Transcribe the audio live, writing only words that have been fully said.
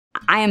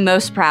I am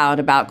most proud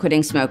about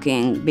quitting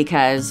smoking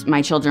because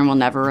my children will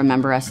never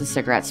remember us as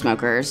cigarette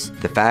smokers.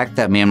 The fact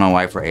that me and my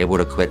wife were able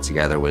to quit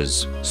together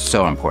was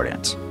so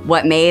important.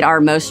 What made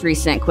our most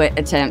recent quit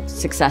attempt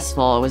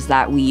successful was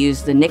that we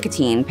used the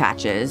nicotine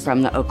patches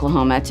from the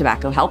Oklahoma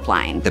Tobacco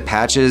Helpline. The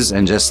patches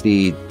and just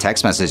the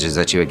text messages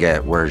that you would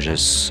get were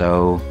just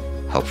so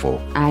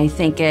helpful. I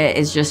think it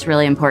is just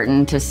really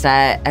important to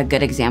set a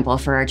good example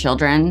for our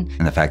children.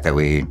 And the fact that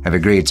we have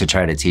agreed to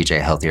try to teach a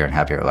healthier and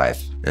happier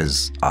life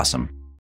is awesome.